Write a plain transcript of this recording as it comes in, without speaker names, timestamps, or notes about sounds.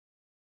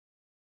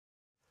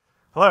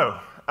Hello.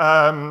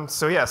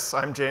 So yes,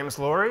 I'm James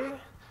LAWRIE.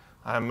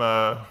 I'm,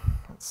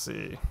 let's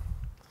see,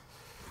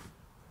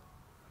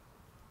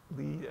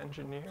 lead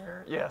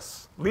engineer?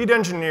 Yes, lead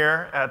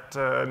engineer at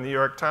New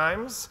York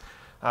Times,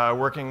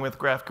 working with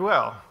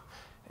GraphQL.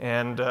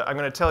 And I'm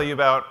going to tell you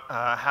about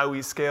how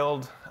we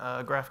scaled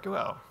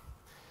GraphQL.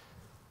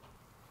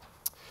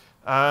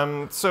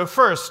 So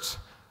first,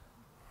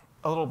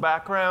 a little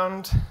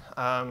background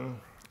on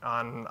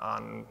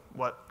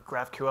what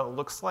GraphQL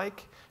looks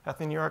like at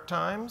the New York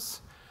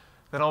Times.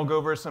 Then I'll go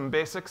over some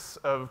basics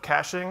of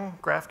caching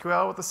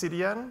GraphQL with the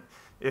CDN.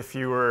 If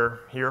you were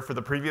here for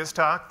the previous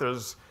talk,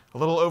 there's a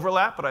little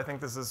overlap, but I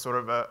think this is sort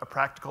of a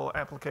practical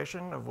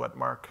application of what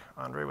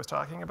Marc-Andre was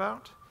talking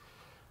about.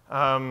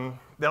 Then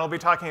I'll be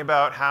talking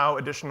about how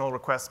additional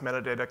request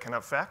metadata can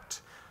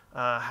affect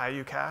how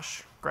you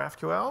cache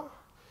GraphQL.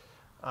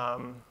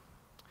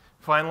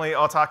 Finally,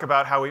 I'll talk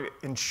about how we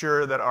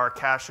ensure that our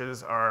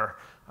caches are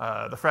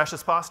the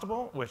freshest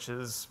possible, which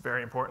is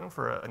very important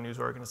for a news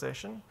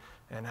organization,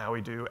 and how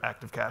we do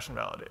active cache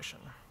invalidation.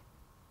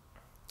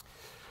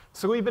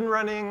 So we've been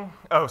running,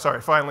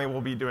 finally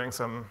we'll be doing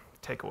some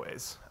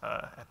takeaways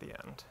at the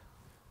end.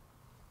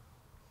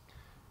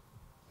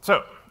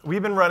 So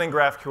we've been running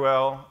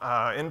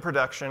GraphQL in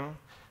production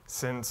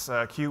since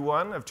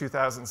Q1 of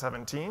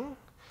 2017,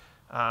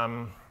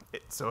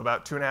 so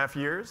about 2.5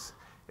 years.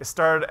 It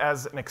started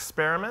as an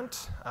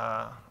experiment,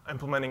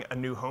 implementing a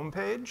new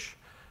homepage.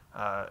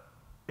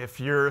 If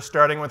you're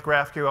starting with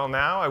GraphQL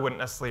now, I wouldn't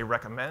necessarily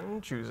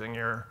recommend choosing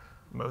your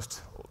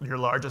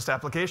largest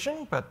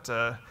application, but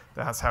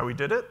that's how we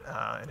did it,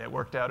 and it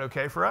worked out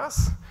OK for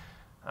us.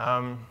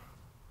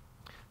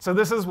 So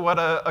this is what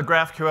a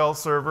GraphQL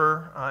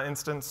server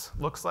instance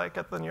looks like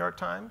at the New York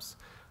Times.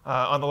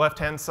 On the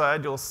left-hand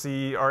side, you'll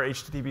see our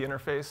HTTP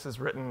interface is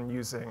written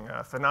using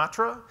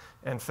Finatra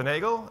and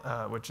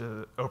Finagle, which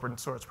is open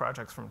source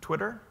projects from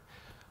Twitter.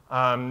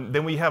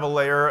 Then we have a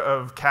layer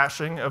of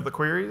caching of the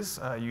queries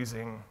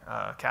using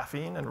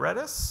Caffeine and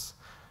Redis.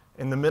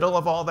 In the middle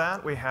of all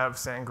that, we have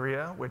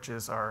Sangria, which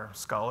is our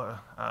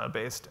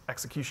Scala-based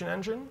execution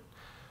engine.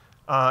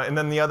 And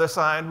then the other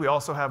side, we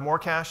also have more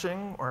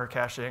caching. We're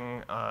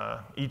caching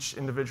each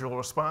individual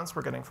response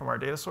we're getting from our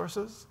data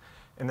sources.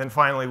 And then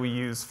finally, we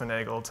use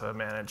Finagle to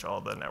manage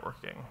all the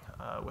networking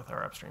with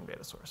our upstream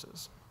data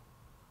sources.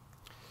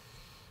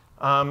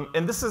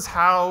 And this is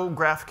how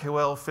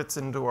GraphQL fits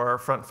into our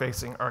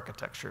front-facing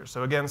architecture.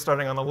 So again,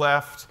 starting on the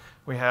left,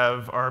 we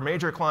have our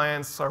major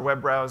clients, our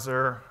web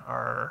browser,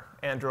 our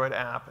Android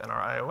app, and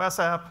our iOS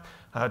app,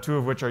 two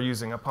of which are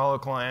using Apollo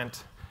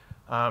client.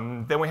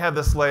 Then we have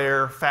this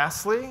layer,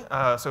 Fastly.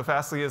 So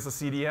Fastly is the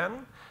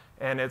CDN,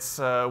 and it's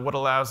what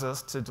allows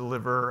us to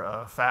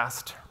deliver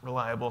fast,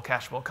 reliable,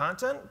 cacheable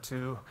content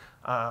to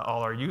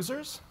all our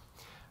users.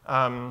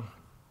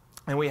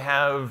 And we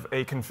have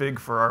a config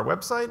for our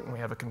website, and we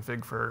have a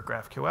config for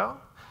GraphQL.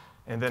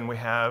 And then we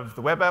have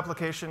the web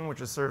application, which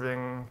is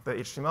serving the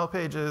HTML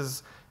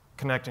pages,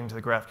 connecting to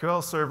the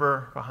GraphQL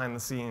server behind the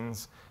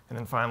scenes. And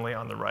then finally,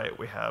 on the right,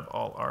 we have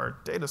all our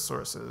data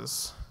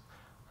sources.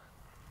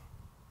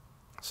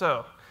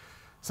 So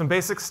some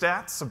basic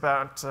stats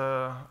about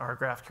our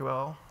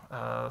GraphQL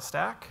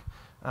stack.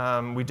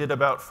 We did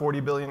about 40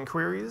 billion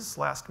queries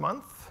last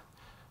month.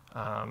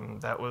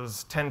 That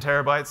was 10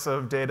 terabytes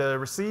of data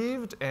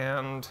received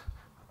and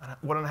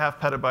 1.5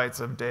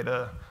 petabytes of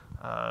data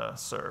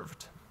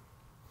served.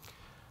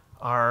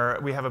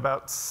 We have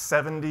about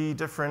 70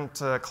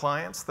 different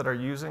clients that are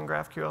using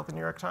GraphQL at the New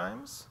York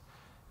Times.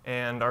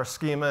 And our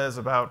schema is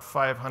about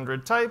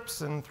 500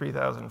 types and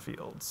 3,000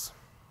 fields.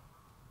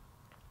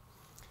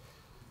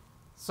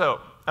 So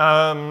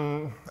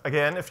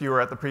again, if you were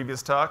at the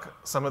previous talk,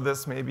 some of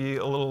this may be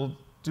a little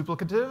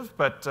duplicative,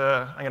 but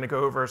I'm going to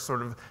go over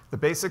sort of the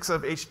basics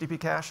of HTTP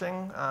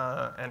caching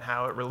and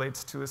how it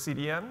relates to a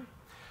CDN.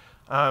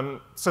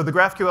 So the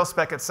GraphQL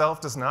spec itself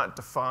does not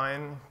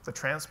define the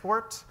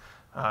transport.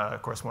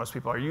 Of course, most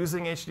people are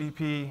using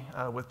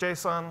HTTP with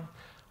JSON,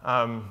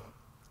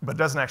 but it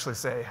doesn't actually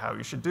say how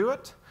you should do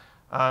it.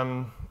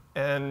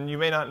 And you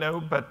may not know,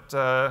 but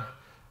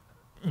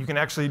you can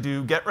actually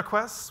do GET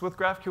requests with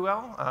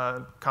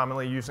GraphQL,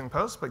 commonly using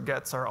POST, but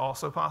GETs are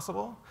also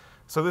possible.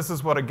 So this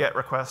is what a GET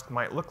request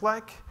might look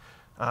like.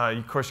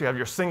 Of course, you have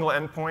your single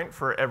endpoint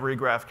for every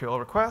GraphQL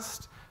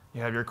request.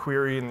 You have your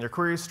query and your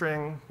query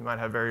string. You might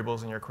have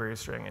variables in your query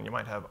string, and you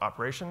might have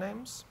operation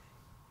names.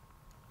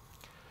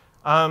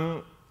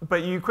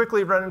 But you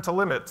quickly run into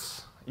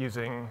limits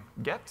using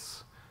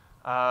GETs.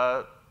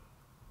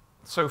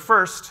 So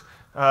first,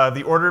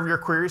 the order of your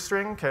query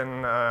string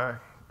can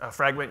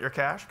fragment your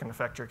cache, can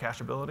affect your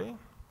cacheability.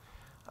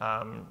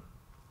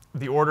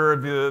 The order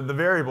of the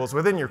variables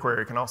within your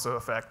query can also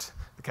affect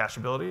the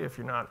cacheability if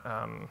you're not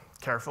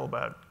careful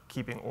about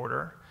keeping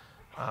order.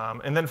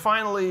 And then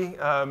finally,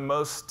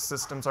 most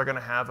systems are going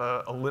to have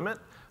a limit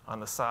on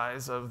the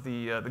size of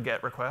the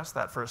GET request,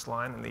 that first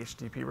line in the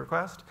HTTP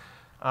request.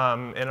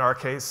 In our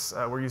case,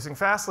 we're using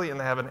Fastly, and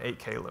they have an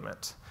 8K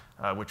limit,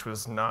 which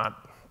was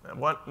not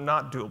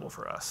doable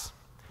for us.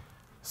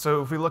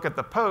 So if we look at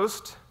the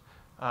POST,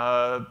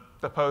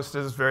 the post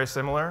is very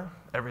similar.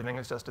 Everything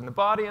is just in the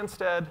body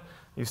instead.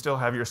 You still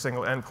have your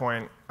single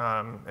endpoint,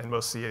 and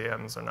most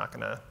CAMs are not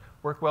going to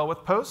work well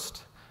with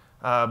post.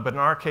 But in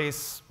our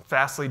case,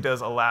 Fastly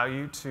does allow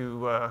you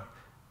to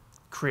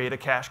create a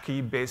cache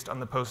key based on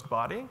the post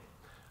body.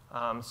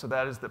 So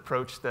that is the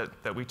approach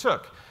that we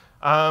took.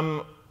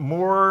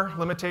 More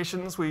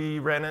limitations we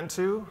ran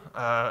into.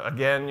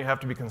 Again, you have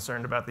to be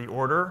concerned about the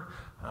order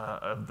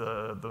of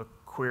the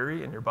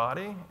query in your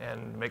body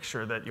and make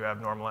sure that you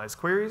have normalized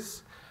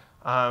queries.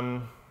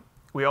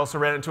 We also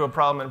ran into a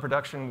problem in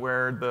production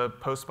where the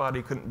post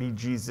body couldn't be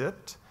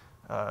gzipped.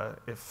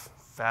 If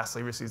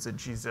Fastly receives a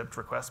gzipped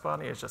request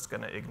body, it's just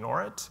going to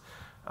ignore it,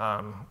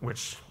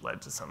 which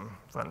led to some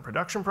fun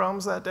production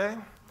problems that day.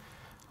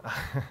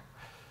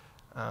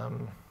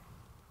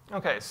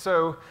 OK,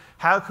 so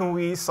how can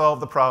we solve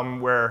the problem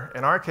where,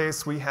 in our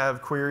case, we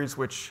have queries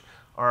which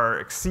are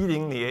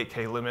exceeding the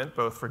 8K limit,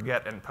 both for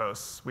get and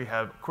posts. We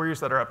have queries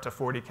that are up to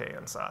 40K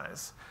in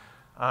size.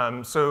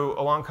 So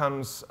along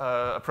comes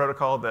a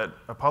protocol that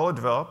Apollo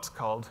developed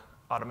called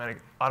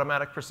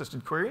automatic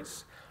persisted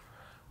queries,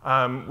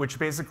 which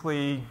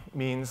basically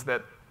means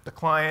that the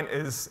client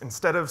is,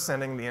 instead of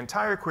sending the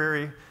entire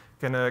query,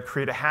 going to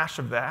create a hash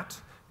of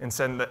that and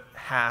send the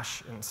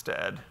hash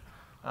instead.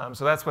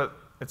 So that's what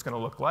it's going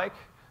to look like.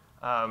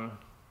 And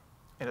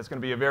it's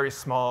going to be a very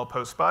small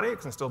post body.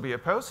 It can still be a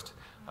post.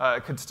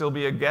 It could still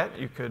be a get.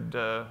 You could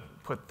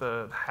put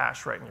the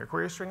hash right in your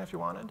query string if you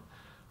wanted.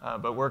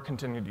 But we're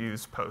continuing to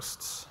use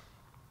posts.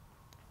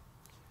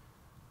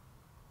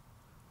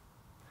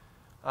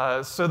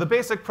 So the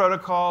basic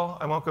protocol,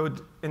 I won't go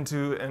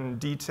into in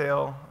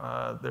detail.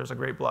 There's a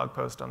great blog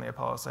post on the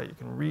Apollo site. You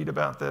can read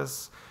about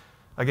this.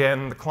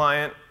 Again, the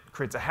client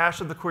creates a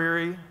hash of the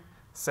query,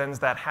 sends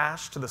that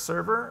hash to the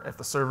server. If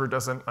the server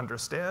doesn't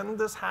understand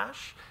this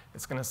hash,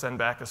 it's going to send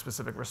back a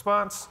specific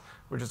response,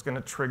 which is going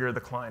to trigger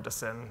the client to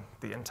send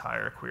the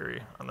entire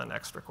query on the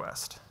next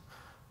request.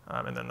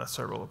 And then the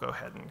server will go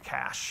ahead and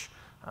cache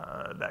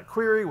that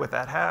query with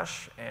that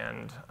hash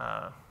and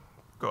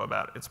go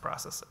about its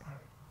processing.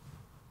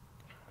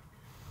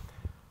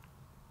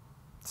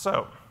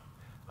 So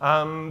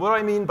what do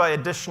I mean by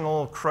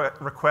additional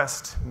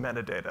request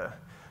metadata?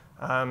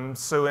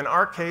 So in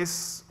our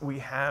case, we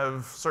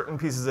have certain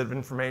pieces of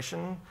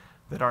information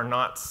that are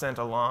not sent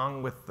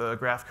along with the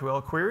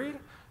GraphQL query.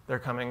 They're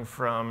coming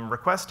from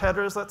request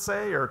headers, let's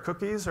say, or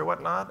cookies or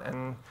whatnot.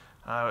 And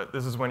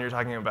this is when you're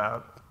talking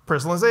about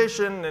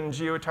personalization and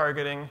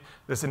geo-targeting.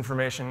 This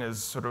information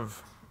is sort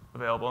of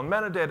available in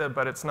metadata,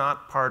 but it's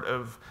not part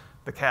of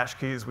the cache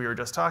keys we were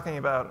just talking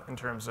about in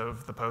terms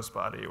of the post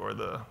body or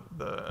the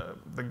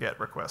get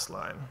request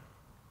line.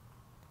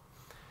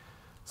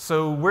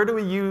 So where do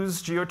we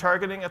use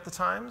geo-targeting at the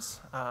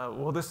times?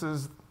 Well, this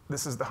is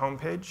the home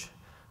page.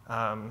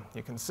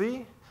 You can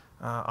see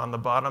on the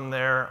bottom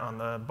there, on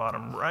the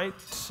bottom right,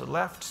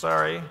 left,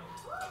 sorry.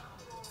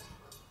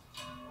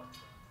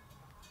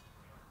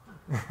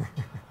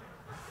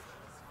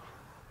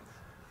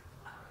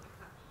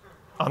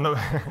 On the,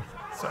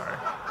 sorry.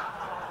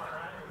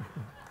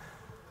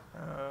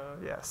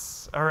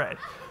 Yes, all right.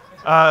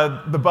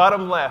 The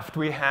bottom left,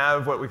 we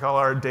have what we call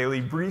our daily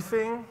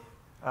briefing.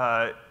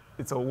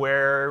 It's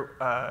aware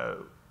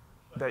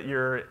that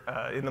you're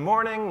in the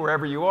morning,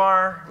 wherever you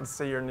are. Let's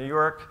say you're in New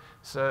York,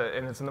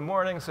 and it's in the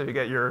morning, so you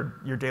get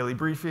your daily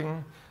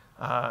briefing.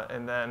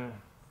 And then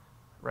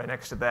right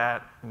next to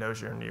that, it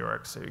knows you're in New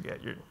York, so you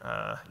get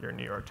your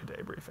New York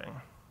Today briefing.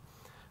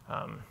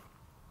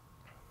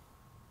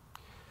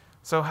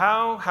 So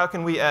how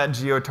can we add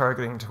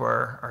geo-targeting to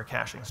our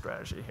caching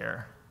strategy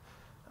here?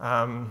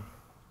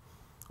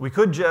 We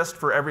could just,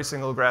 for every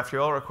single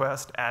GraphQL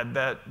request, add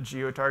that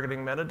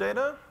geo-targeting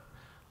metadata.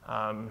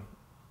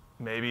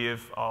 Maybe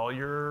if all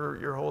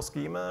your whole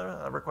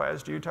schema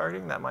requires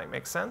geo-targeting, that might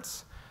make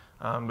sense.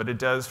 But it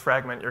does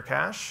fragment your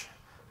cache.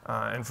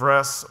 And for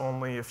us,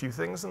 only a few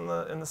things in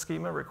the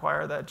schema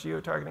require that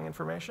geo-targeting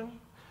information.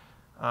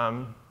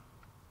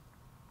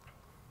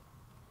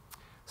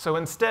 So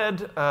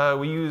instead,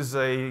 we use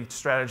a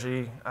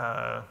strategy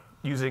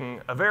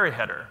using a vary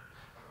header.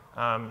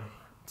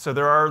 So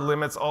there are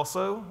limits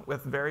also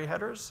with vary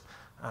headers.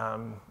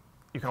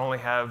 You can only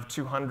have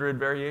 200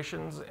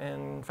 variations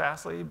in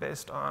Fastly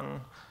based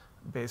on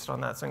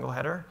that single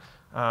header.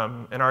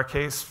 In our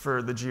case,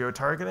 for the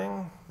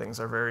geo-targeting, things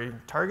are very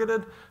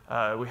targeted.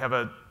 We have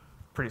a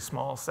pretty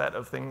small set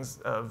of things,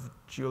 of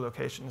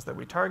geolocations that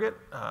we target.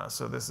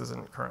 So this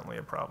isn't currently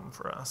a problem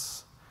for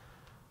us.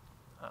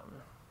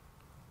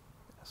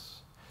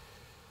 Yes.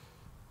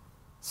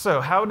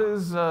 So how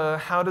does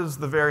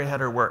the vary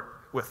header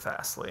work with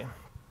Fastly?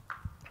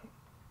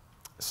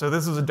 So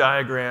this is a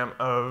diagram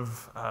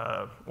of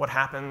what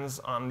happens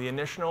on the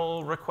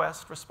initial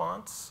request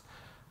response.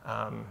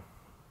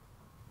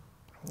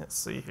 Let's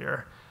see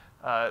here.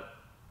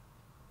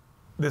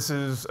 This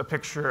is a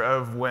picture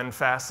of when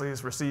Fastly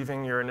is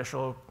receiving your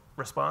initial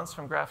response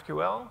from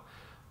GraphQL.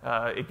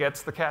 It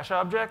gets the cache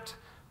object.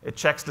 It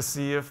checks to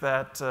see if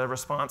that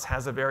response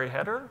has a vary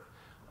header.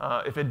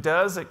 If it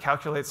does, it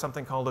calculates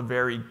something called a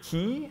vary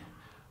key.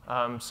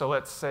 So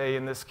let's say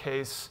in this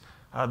case,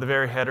 the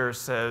very header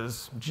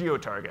says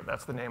geotarget.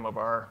 That's the name of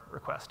our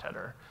request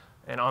header.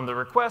 And on the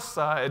request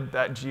side,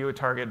 that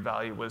geotarget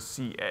value was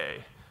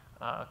CA,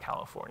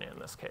 California in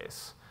this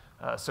case.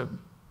 So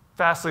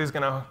Fastly is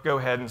going to go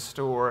ahead and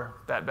store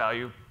that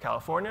value,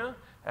 California,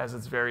 as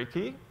its very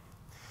key.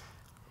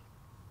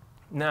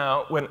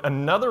 Now, when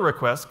another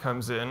request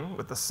comes in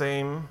with the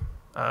same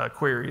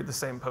query, the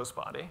same post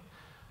body,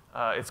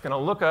 it's going to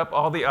look up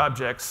all the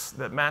objects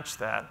that match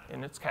that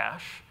in its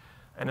cache,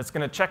 and it's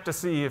going to check to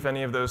see if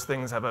any of those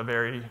things have a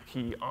very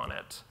key on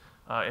it.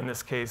 In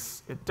this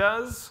case, it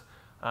does,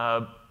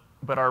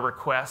 but our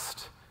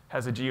request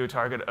has a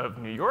geotarget of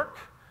New York,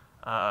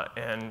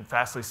 and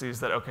Fastly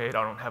sees that, OK, I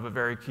don't have a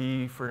very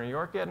key for New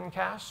York yet in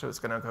cache, so it's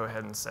going to go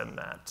ahead and send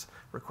that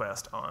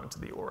request on to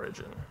the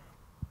origin.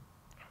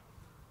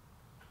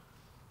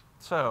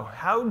 So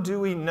how do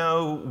we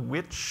know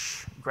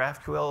which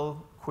GraphQL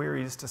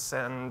queries to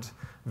send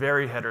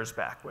vary headers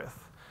back with?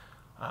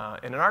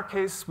 And in our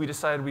case, we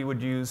decided we would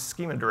use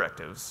schema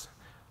directives.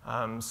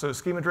 So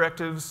schema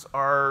directives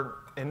are,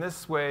 in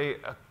this way,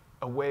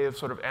 a way of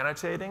sort of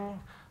annotating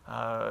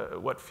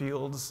what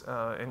fields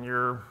in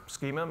your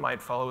schema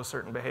might follow a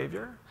certain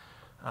behavior.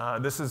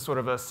 This is sort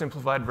of a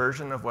simplified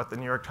version of what the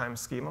New York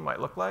Times schema might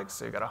look like.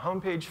 So you've got a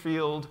homepage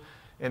field.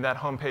 In that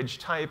homepage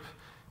type,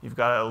 you've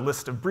got a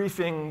list of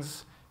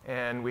briefings,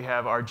 and we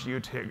have our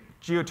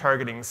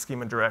geotargeting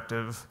schema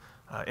directive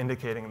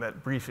indicating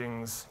that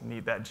briefings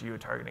need that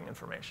geotargeting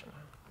information.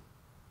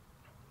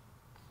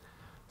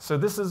 So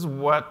this is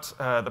what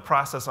the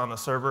process on the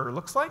server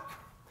looks like.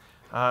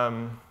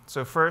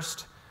 So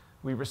first,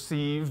 we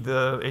receive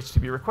the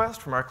HTTP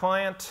request from our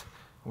client.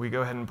 We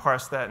go ahead and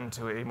parse that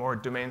into a more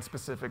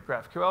domain-specific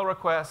GraphQL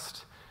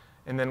request.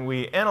 And then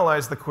we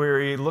analyze the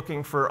query,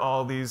 looking for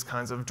all these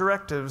kinds of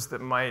directives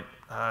that might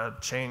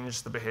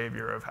change the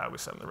behavior of how we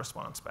send the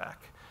response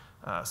back.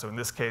 So in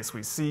this case,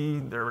 we see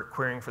they're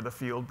querying for the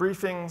field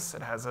briefings.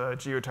 It has a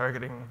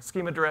geotargeting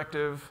schema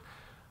directive.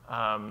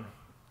 And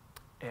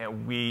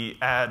we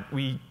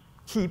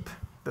keep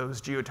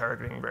those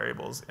geotargeting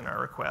variables in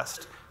our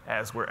request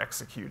as we're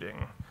executing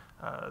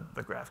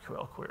the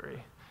GraphQL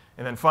query.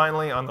 And then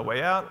finally, on the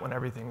way out, when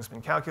everything's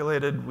been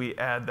calculated, we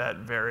add that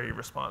vary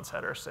response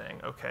header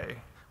saying, OK,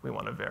 we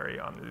want to vary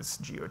on these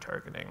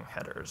geotargeting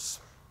headers.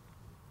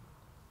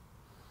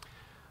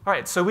 All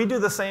right, so we do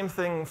the same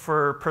thing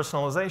for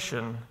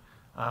personalization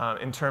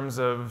in terms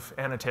of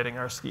annotating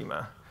our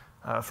schema.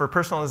 For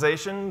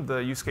personalization, the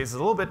use case is a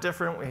little bit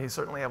different. We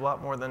certainly have a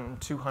lot more than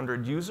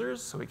 200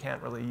 users, so we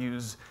can't really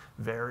use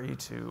vary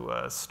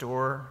to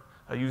store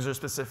a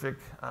user-specific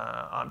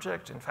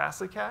object in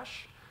Fastly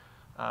cache.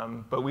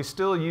 But we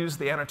still use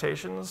the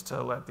annotations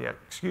to let the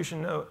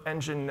execution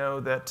engine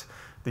know that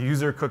the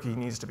user cookie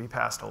needs to be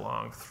passed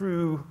along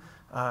through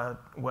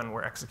when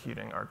we're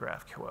executing our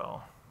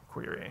GraphQL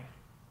query.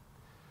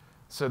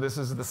 So this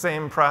is the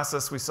same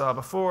process we saw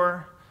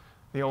before.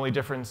 The only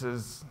difference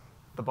is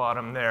the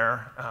bottom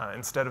there.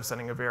 Instead of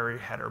sending a vary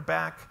header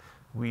back,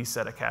 we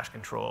set a cache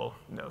control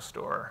no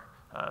store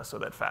so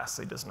that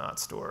Fastly does not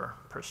store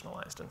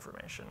personalized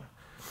information.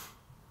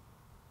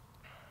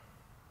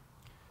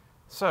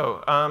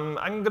 So I'm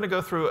going to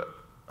go through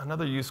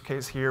another use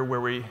case here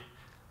where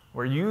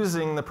we're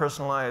using the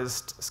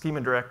personalized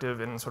schema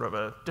directive in sort of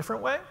a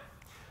different way.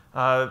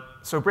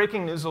 So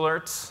breaking news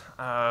alerts.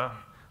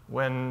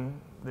 When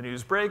the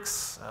news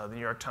breaks, the New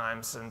York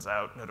Times sends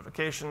out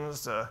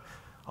notifications to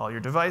all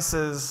your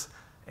devices,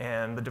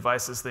 and the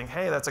devices think,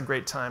 hey, that's a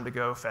great time to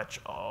go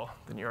fetch all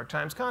the New York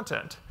Times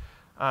content.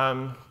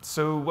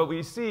 So what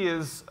we see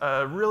is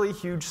a really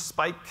huge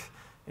spike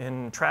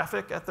in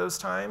traffic at those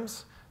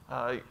times.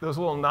 Those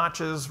little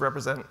notches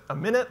represent a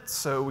minute,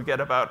 so we get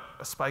about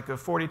a spike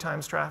of 40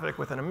 times traffic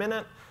within a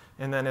minute,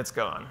 and then it's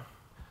gone.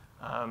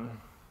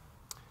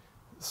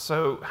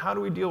 So how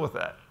do we deal with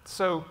that?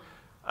 So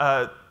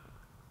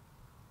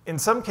in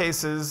some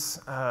cases,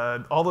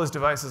 all those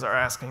devices are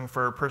asking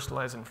for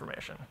personalized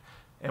information.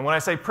 And when I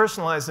say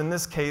personalized, in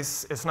this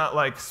case, it's not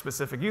like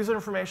specific user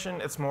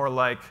information. It's more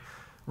like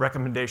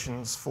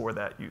recommendations for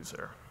that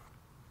user.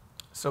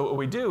 So what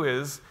we do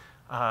is,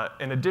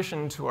 in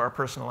addition to our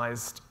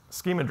personalized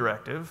schema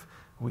directive,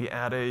 we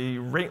add a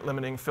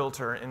rate-limiting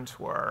filter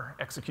into our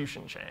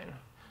execution chain.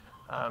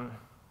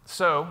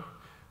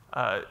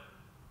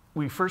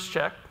 We first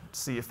check to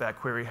see if that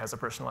query has a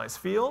personalized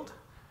field.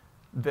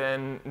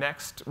 Then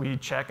next, we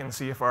check and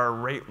see if our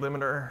rate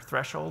limiter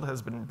threshold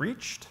has been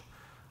breached.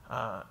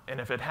 And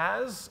if it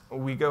has,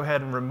 we go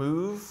ahead and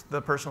remove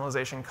the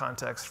personalization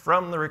context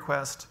from the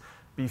request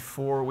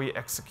before we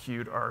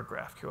execute our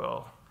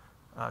GraphQL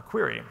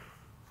query.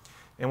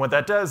 And what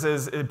that does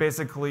is it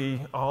basically,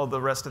 all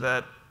the rest of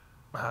that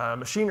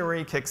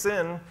machinery kicks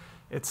in.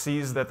 It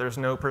sees that there's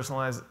no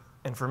personalized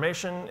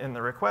information in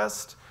the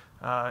request,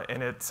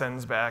 and it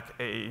sends back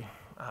a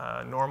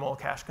normal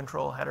cache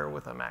control header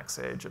with a max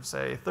age of,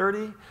 say,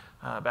 30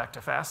 back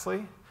to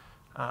Fastly.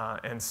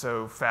 And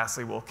so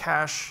Fastly will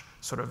cache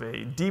sort of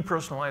a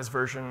depersonalized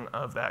version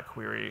of that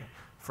query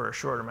for a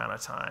short amount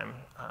of time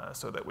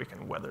so that we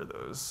can weather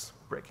those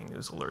breaking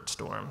news alert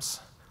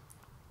storms.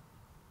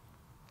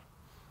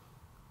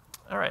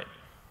 All right.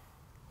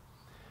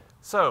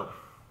 So,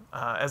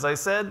 as I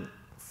said,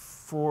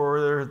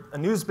 for a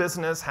news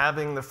business,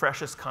 having the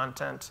freshest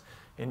content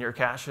in your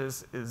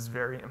caches is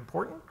very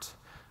important.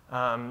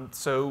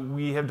 So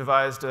we have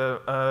devised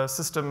a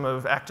system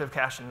of active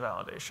cache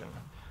invalidation.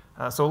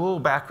 So a little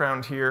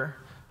background here.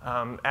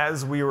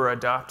 As we were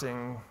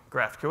adopting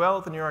GraphQL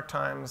at the New York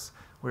Times,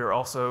 we were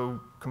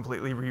also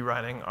completely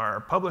rewriting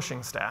our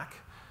publishing stack.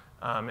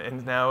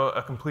 And now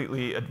a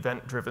completely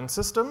event-driven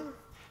system.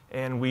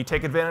 And we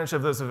take advantage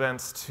of those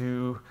events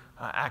to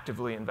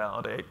actively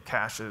invalidate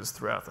caches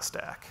throughout the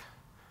stack.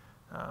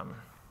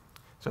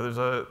 So there's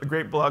a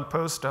great blog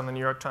post on the New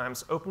York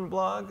Times Open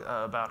blog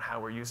about how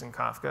we're using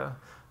Kafka.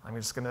 I'm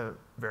just going to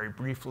very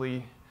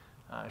briefly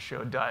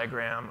show a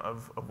diagram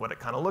of what it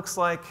kind of looks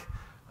like.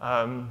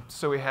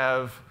 So we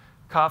have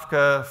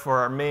Kafka for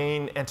our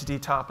main entity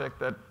topic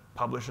that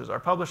publishers are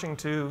publishing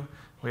to.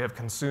 We have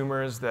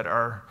consumers that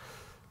are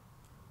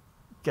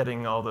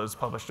getting all those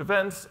published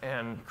events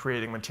and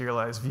creating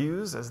materialized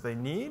views as they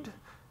need.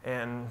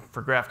 And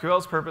for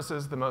GraphQL's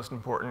purposes, the most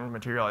important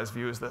materialized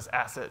view is this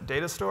asset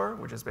data store,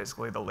 which is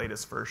basically the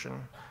latest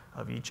version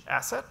of each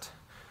asset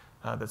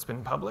that's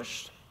been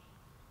published.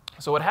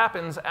 So what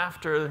happens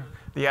after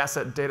the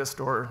asset data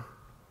store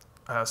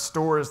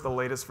stores the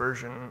latest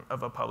version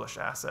of a published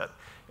asset?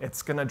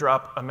 It's going to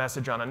drop a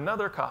message on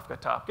another Kafka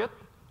topic,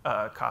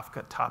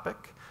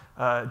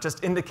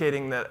 just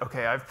indicating that,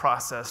 OK, I've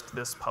processed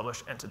this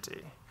published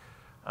entity.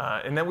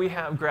 And then we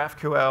have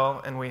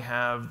GraphQL, and we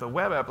have the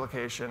web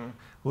application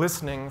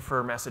listening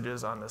for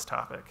messages on this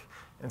topic.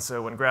 And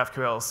so when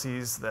GraphQL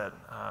sees that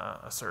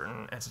a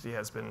certain entity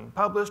has been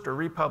published or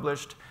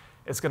republished,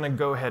 it's going to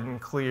go ahead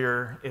and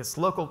clear its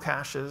local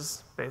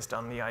caches based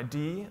on the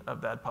ID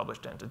of that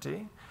published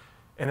entity.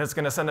 And it's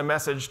going to send a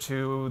message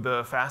to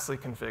the Fastly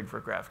config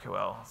for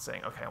GraphQL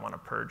saying, OK, I want to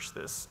purge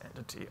this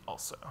entity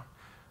also.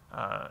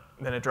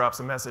 Then it drops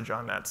a message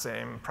on that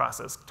same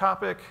process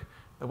topic.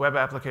 The web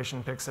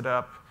application picks it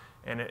up,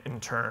 and it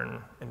in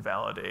turn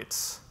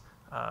invalidates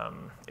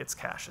its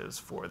caches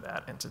for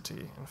that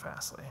entity in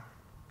Fastly.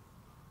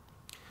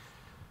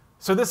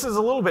 So this is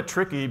a little bit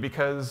tricky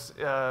because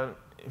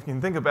if you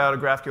can think about a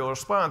GraphQL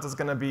response, it's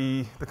going to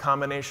be the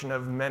combination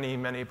of many,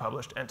 many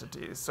published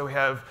entities. So we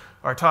have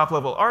our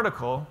top-level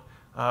article,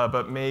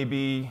 but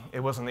maybe it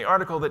wasn't the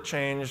article that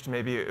changed.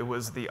 Maybe it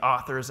was the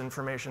author's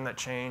information that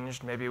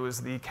changed. Maybe it was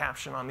the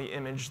caption on the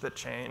image that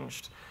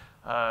changed.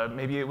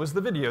 Maybe it was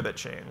the video that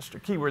changed, or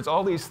keywords.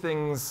 All these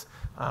things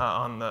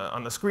on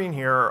the screen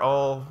here are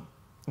all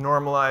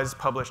normalized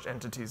published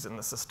entities in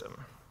the system.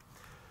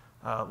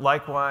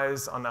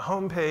 Likewise, on the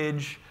home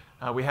page,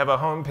 we have a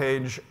home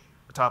page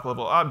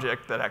top-level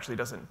object that actually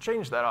doesn't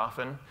change that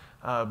often,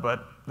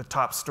 but the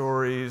top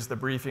stories, the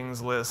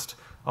briefings list,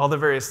 all the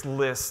various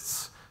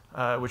lists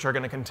which are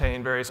going to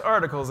contain various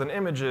articles and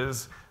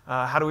images,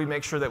 how do we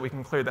make sure that we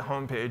can clear the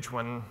home page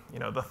when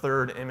the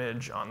third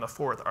image on the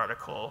fourth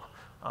article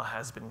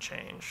has been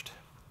changed?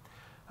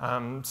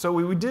 So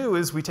what we do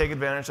is we take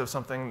advantage of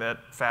something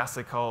that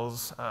Fastly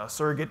calls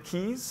surrogate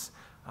keys.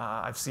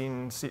 I've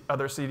seen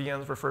other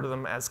CDNs refer to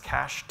them as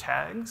cache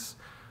tags.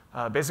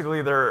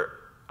 Basically, they're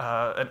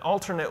an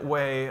alternate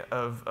way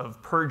of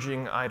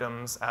purging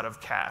items out of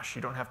cache.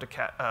 You don't have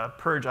to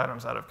purge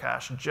items out of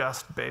cache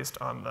just based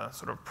on the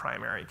sort of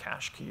primary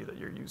cache key that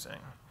you're using.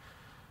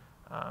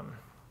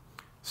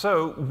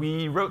 So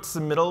we wrote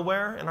some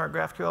middleware in our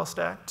GraphQL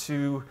stack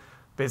to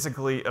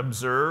basically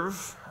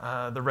observe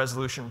the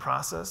resolution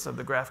process of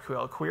the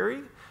GraphQL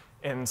query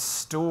and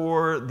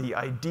store the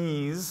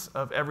IDs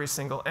of every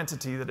single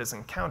entity that is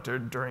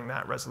encountered during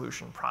that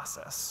resolution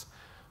process.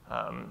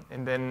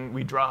 And then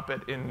we drop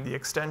it in the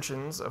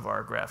extensions of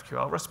our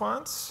GraphQL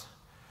response.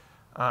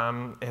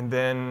 And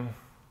then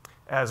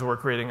as we're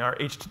creating our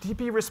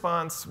HTTP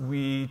response,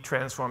 we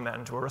transform that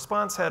into a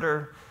response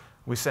header.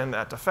 We send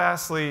that to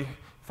Fastly.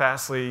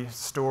 Fastly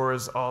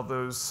stores all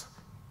those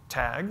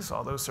tags,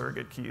 all those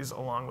surrogate keys,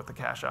 along with the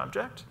cache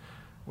object.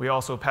 We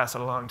also pass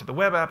it along to the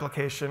web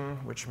application,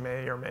 which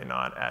may or may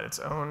not add its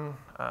own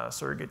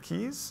surrogate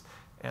keys.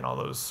 And all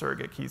those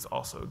surrogate keys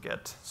also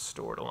get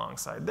stored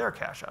alongside their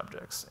cache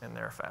objects in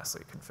their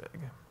Fastly config.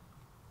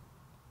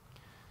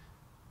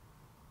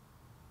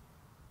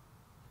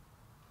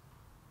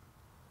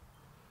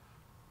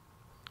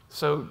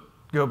 So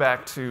go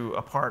back to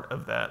a part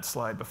of that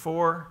slide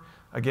before.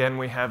 Again,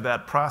 we have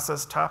that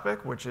process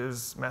topic, which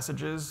is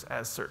messages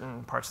as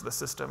certain parts of the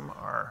system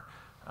are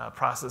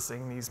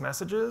processing these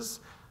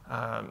messages.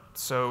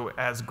 So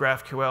as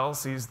GraphQL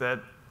sees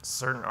that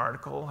certain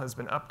article has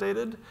been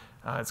updated,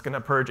 it's going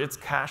to purge its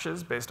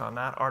caches based on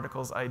that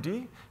article's ID,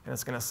 and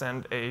it's going to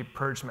send a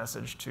purge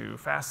message to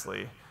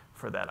Fastly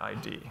for that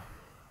ID.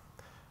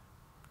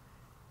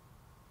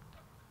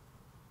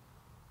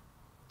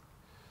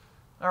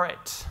 All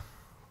right,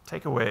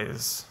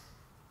 takeaways.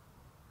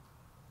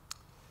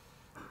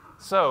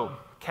 So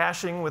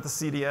caching with a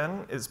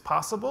CDN is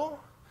possible.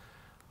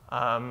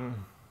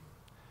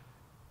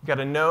 You got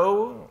to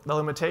know the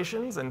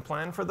limitations and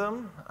plan for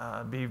them.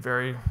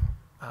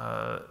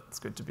 It's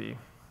good to be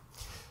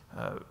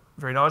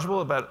very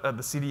knowledgeable about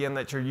the CDN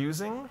that you're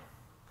using.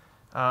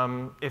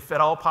 If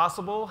at all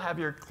possible, have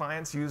your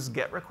clients use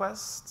GET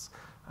requests.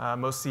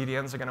 Most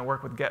CDNs are going to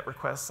work with GET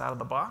requests out of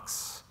the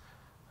box.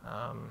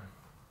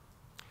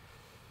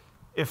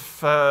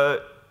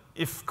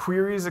 If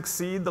queries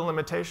exceed the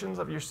limitations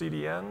of your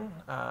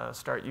CDN,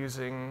 start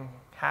using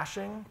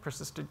hashing,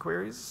 persisted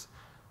queries.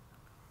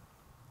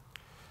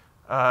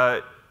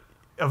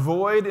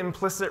 Avoid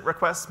implicit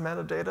request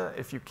metadata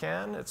if you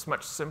can. It's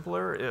much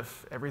simpler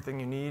if everything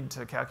you need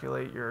to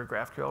calculate your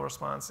GraphQL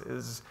response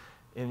is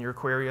in your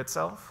query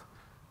itself.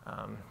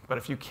 But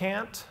if you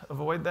can't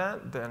avoid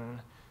that,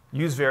 then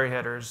use vary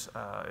headers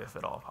if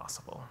at all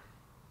possible.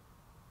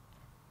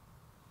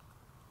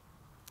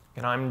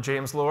 And I'm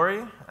James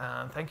LAWRIE.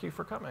 Thank you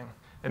for coming.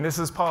 And this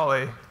is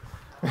Polly.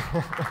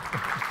 Okay.